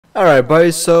Alright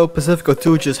boys, so Pacifico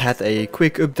 2 just had a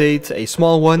quick update, a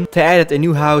small one. They added a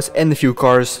new house and a few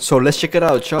cars, so let's check it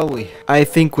out, shall we? I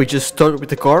think we just start with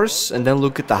the cars and then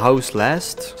look at the house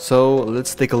last. So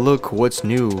let's take a look what's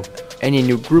new. Any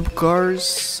new group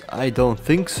cars? I don't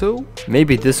think so.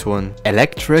 Maybe this one.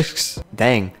 Electrics?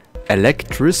 Dang.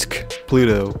 Electric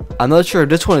Pluto. I'm not sure if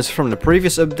this one is from the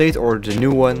previous update or the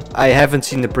new one. I haven't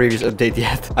seen the previous update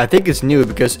yet. I think it's new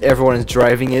because everyone is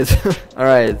driving it.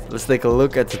 Alright, let's take a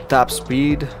look at the top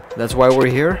speed. That's why we're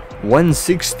here.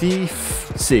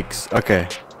 166. Okay.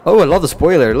 Oh, I love the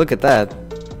spoiler. Look at that.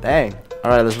 Dang.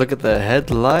 Alright, let's look at the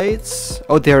headlights.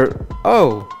 Oh, they're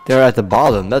at the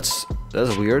bottom. That's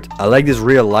weird. I like this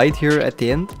rear light here at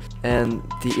the end. And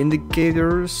the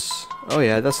indicators. Oh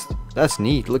yeah, that's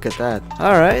neat. Look at that.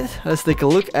 Alright, let's take a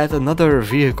look at another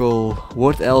vehicle.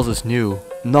 What else is new?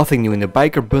 Nothing new in the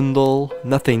biker bundle.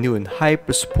 Nothing new in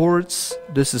hyper sports.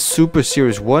 This is Super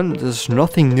Series 1. There's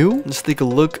nothing new. Let's take a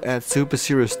look at Super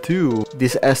Series 2.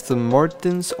 These Aston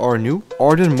Martins are new.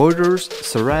 Ardent Motors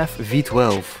Seraph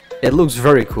V12. It looks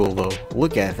very cool though.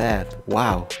 Look at that.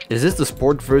 Wow. Is this the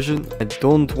sport version? I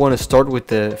don't want to start with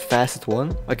the fastest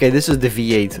one. Okay, this is the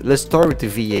V8. Let's start with the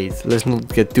V8. Let's not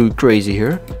get too crazy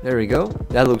here. There we go.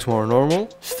 That looks more normal.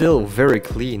 Still very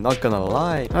clean, not gonna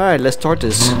lie. Alright, let's start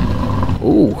this.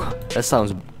 Ooh, that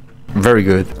sounds very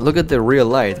good. Look at the rear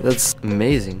light. That's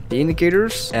amazing. The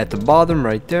indicators at the bottom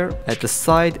right there, at the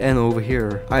side and over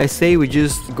here. I say we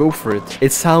just go for it.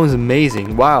 It sounds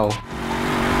amazing. Wow.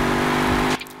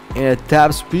 And at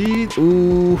top speed,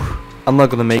 ooh, I'm not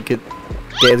gonna make it.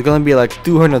 Okay, it's gonna be like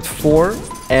 204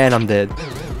 and I'm dead.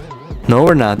 No,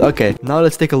 we're not. Okay, now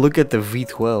let's take a look at the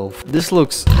V12. This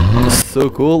looks so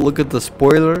cool. Look at the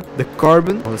spoiler, the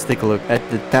carbon. Let's take a look at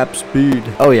the top speed.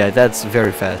 Oh yeah, that's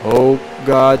very fast. Oh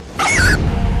god.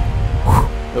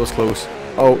 That was close.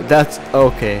 Oh, that's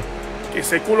okay.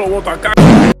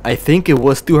 I think it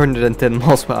was 210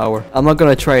 miles per hour. I'm not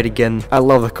gonna try it again. I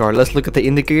love the car. Let's look at the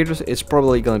indicators. It's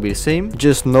probably gonna be the same.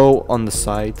 Just no on the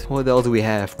side. What else do we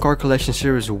have? Car Collection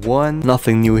Series 1.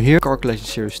 Nothing new here. Car Collection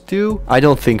Series 2. I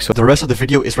don't think so. The rest of the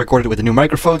video is recorded with a new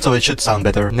microphone, so it should sound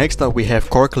better. Next up we have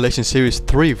Car Collection Series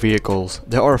 3 vehicles.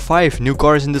 There are 5 new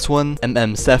cars in this one.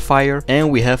 Sapphire.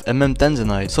 And we have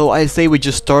Tanzanite. So I say we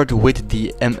just start with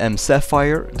the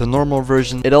Sapphire. The normal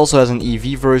version. It also has an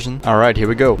EV version. Alright, here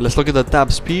we go. Let's look at the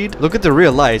top speed. Look at the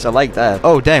rear lights. I like that.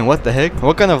 Oh dang, what the heck?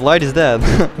 What kind of light is that?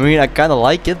 I mean, I kind of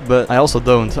like it, but I also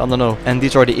don't. I don't know. And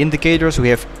these are the indicators. We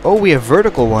have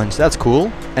vertical ones. That's cool.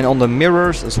 And on the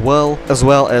mirrors as well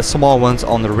as small ones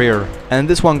on the rear. And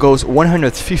this one goes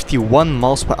 151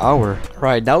 miles per hour.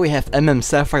 Right, now we have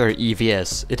Sapphire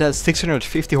EVS. It has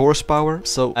 650 horsepower,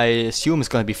 so I assume it's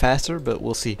gonna be faster, but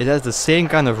we'll see. It has the same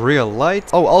kind of rear light.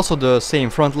 Oh, also the same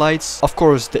front lights. Of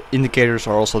course, the indicators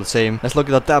are also the same. Let's look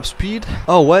at the top speed.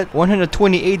 Oh, what?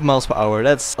 128 miles per hour.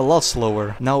 That's a lot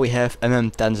slower. Now we have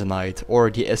Tanzanite, or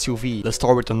the SUV. Let's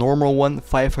start with the normal one,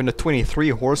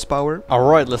 523 horsepower.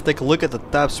 Alright, let's take a look at the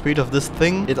top speed of this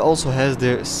thing. It also has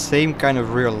the same kind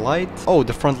of rear light. Oh,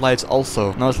 the front lights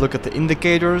also. Now let's look at the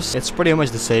indicators. It's pretty much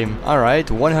the same.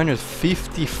 Alright,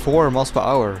 154 miles per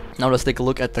hour. Now let's take a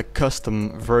look at the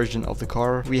custom version of the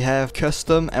car. We have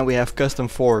custom and we have custom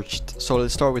forged. So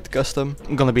let's start with custom.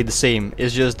 It's gonna be the same.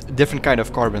 It's just different kind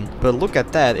of carbon. But look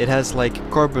at that. It has like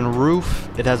carbon roof.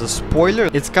 It has a spoiler.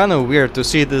 It's kind of weird to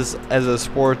see this as a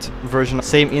sport version.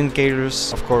 Same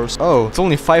indicators, of course. Oh, it's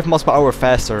only 5 miles per hour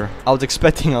faster. I was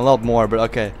expecting a lot more, but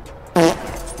okay.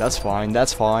 That's fine,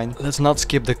 that's fine. Let's not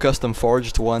skip the custom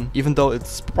forged one, even though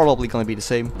it's probably gonna be the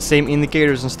same. Same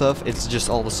indicators and stuff, it's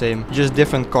just all the same. Just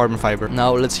different carbon fiber.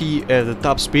 Now let's see, the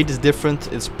top speed is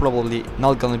different. It's probably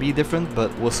not gonna be different,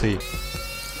 but we'll see.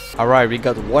 Alright, we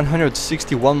got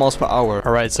 161 miles per hour.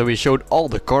 Alright, so we showed all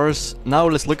the cars. Now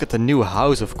let's look at the new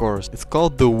house, of course. It's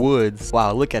called The Woods.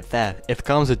 Wow, look at that. It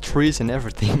comes with trees and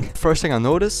everything. First thing I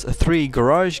noticed, 3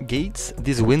 garage gates.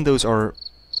 These windows are...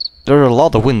 There are a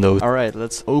lot of windows. Alright,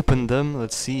 let's open them.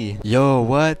 Let's see. Yo,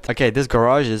 what? Okay, this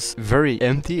garage is very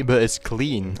empty, but it's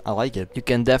clean. I like it. You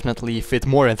can definitely fit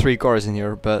more than 3 cars in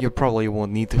here, but you probably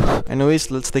won't need to.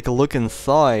 Anyways, let's take a look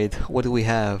inside. What do we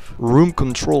have? Room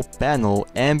control panel.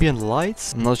 Ambient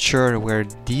lights. I'm not sure where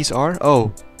these are.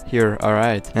 Oh, here,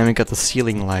 alright. And we got the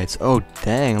ceiling lights. Oh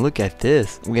dang, look at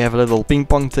this. We have a little ping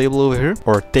pong table over here,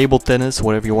 or table tennis,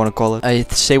 whatever you want to call it. I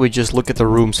say we just look at the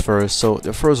rooms first. So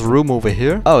the first room over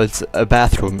here, oh, it's a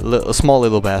bathroom, a small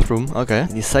little bathroom. Okay,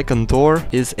 the second door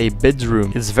is a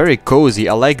bedroom. It's very cozy.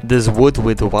 I like this wood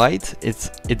with white.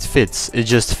 It fits, it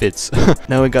just fits.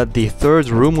 Now we got the third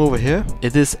room over here.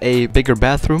 It is a bigger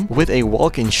bathroom with a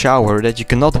walk-in shower that you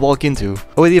cannot walk into.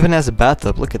 Oh, it even has a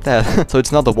bathtub, look at that. So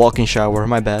it's not a walk-in shower,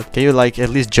 my bad. that? Can you like at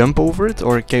least jump over it,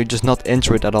 or can you just not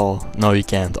enter it at all? No, you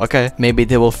can't. Okay, maybe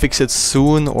they will fix it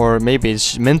soon, or maybe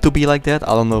it's meant to be like that.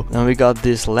 I don't know. And we got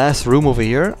this last room over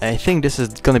here. I think this is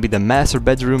gonna be the master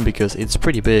bedroom because it's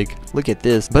pretty big. Look at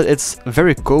this, but it's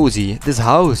very cozy. This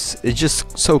house is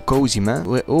just so cozy,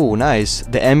 man. Oh, nice.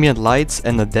 The ambient lights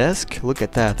and the desk. Look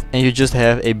at that. And you just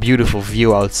have a beautiful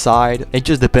view outside. It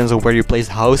just depends on where you place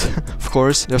the house, of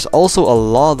course. There's also a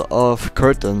lot of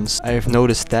curtains. I've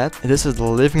noticed that. This is the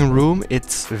living room.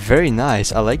 It's very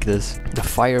nice. I like this. The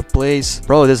fireplace.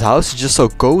 Bro, this house is just so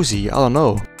cozy. I don't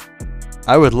know.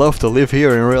 I would love to live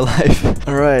here in real life.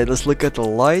 Alright, let's look at the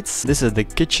lights. This is the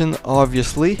kitchen,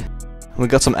 obviously. We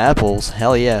got some apples,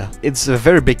 hell yeah. It's a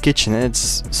very big kitchen and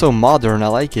it's so modern, I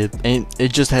like it. And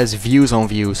it just has views on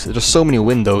views. There's so many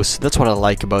windows, that's what I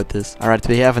like about this. Alright,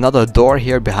 we have another door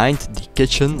here behind the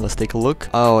kitchen. Let's take a look.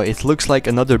 Oh, it looks like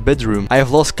another bedroom. I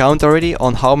have lost count already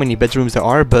on how many bedrooms there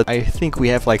are, but I think we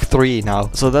have like 3 now.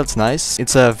 So that's nice.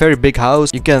 It's a very big house.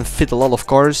 You can fit a lot of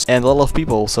cars and a lot of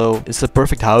people. So it's a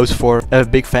perfect house for a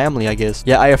big family, I guess.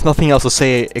 Yeah, I have nothing else to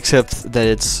say except that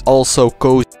it's also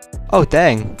cozy. Oh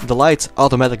dang, the lights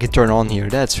automatically turn on here.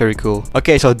 That's very cool.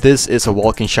 Okay, so this is a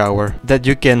walk-in shower that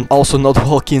you can also not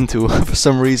walk into for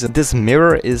some reason. This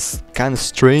mirror is kind of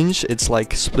strange. It's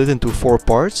like split into 4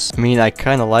 parts. I mean, I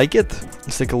kind of like it.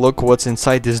 Let's take a look what's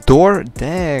inside this door.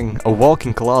 Dang, a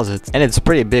walk-in closet. And it's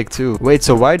pretty big too. Wait,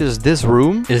 so why does this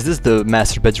room, is this the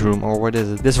master bedroom or what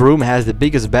is it? This room has the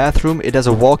biggest bathroom. It has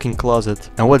a walk-in closet.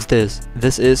 And what's this?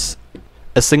 This is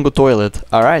a single toilet.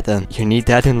 Alright then, you need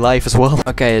that in life as well.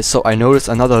 Okay, so I noticed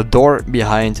another door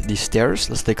behind the stairs.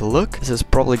 Let's take a look. This is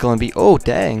probably gonna be, oh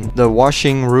dang, the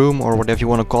washing room or whatever you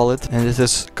want to call it. And this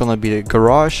is gonna be the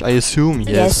garage, I assume.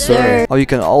 Yes sir. Oh, you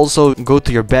can also go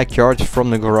to your backyard from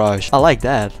the garage. I like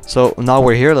that. So now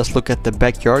we're here. Let's look at the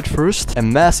backyard first. A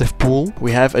massive pool.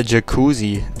 We have a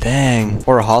jacuzzi. Dang.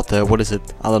 Or a hot tub. What is it?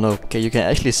 I don't know. Okay, you can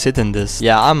actually sit in this.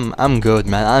 Yeah, I'm good,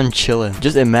 man. I'm chilling.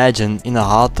 Just imagine in a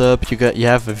hot tub you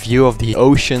have a view of the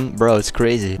ocean. Bro, it's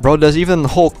crazy. Bro, there's even a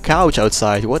whole couch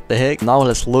outside. What the heck? Now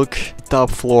let's look top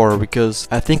floor because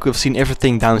I think we've seen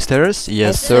everything downstairs.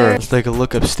 Yes sir. Let's take a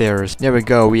look upstairs. There we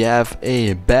go. We have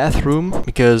a bathroom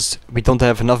because we don't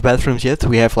have enough bathrooms yet.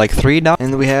 We have like 3 now.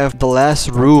 And we have the last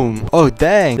room. Oh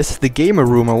dang, this is the gamer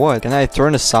room or what? Can I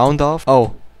turn the sound off?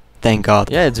 Oh, thank God.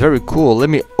 Yeah, it's very cool. Let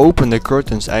me open the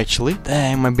curtains actually.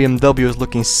 Dang, my BMW is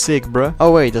looking sick, bruh.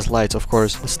 Oh wait, there's lights, of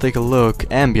course. Let's take a look.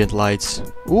 Ambient lights.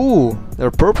 Ooh,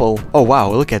 they're purple. Oh wow,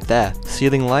 look at that.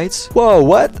 Ceiling lights. Whoa,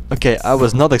 what? Okay, I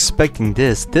was not expecting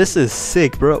this. This is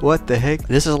sick, bro. What the heck?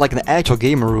 This is like an actual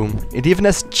gamer room. It even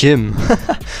has gym.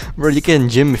 Bro, you can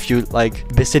gym if you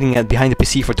like be sitting behind the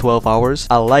PC for 12 hours.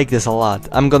 I like this a lot.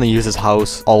 I'm gonna use this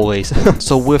house always.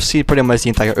 So we've seen pretty much the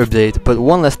entire update. But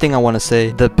one last thing I want to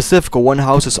say. The Pacifico 1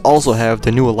 houses also have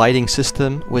the new lighting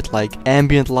system with like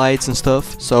ambient lights and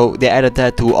stuff. So they added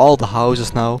that to all the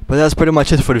houses now. But that's pretty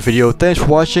much it for the video. Thanks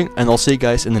for watching and I'll see you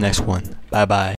guys in the next one. Bye bye.